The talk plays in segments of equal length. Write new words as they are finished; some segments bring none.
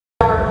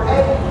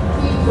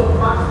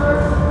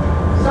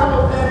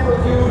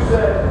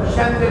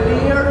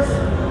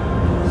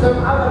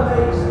Another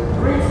makes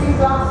drinking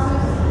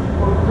glasses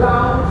for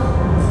clowns.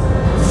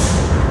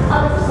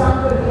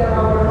 Alexander here,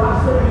 our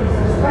master, is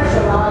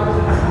specialized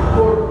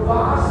for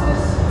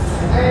vases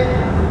and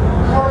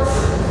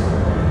horses.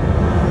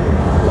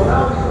 So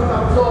now he's going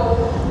to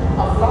blow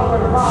a flower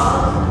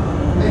vase,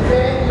 and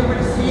then you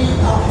will see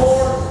a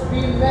horse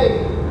being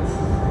made.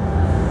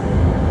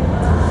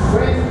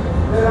 When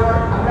there are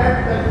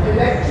American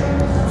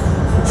elections,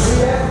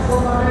 we have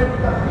from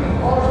America big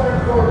order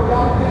for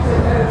donkeys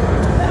and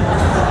elephants.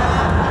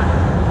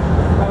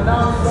 But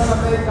now he's going to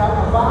make a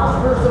vase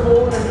first of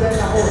all, and then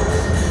a horse.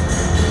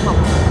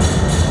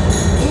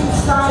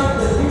 Inside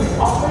this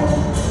oven,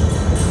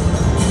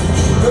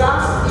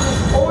 glass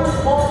is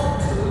almost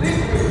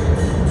liquid.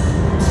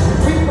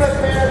 We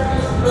prepare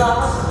this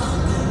glass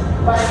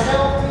by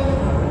melting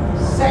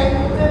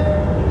sand,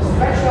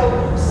 special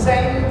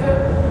sand,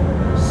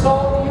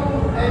 sodium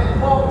and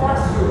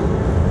potassium.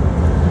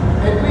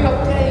 And we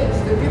obtain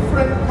the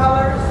different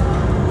colors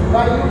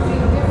by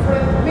using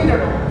different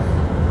minerals.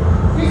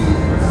 This is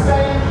the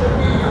sand that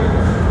we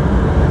use.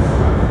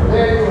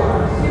 There you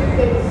are,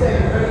 silicate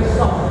sand, very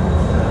soft.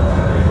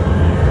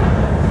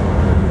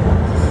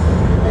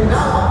 And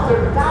now after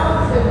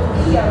thousands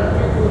of years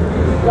we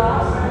produce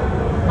glass,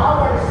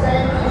 our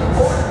sand is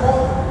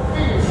almost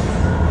finished.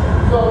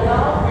 So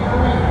now we do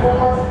it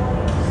for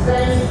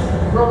sand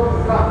from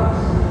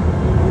glass.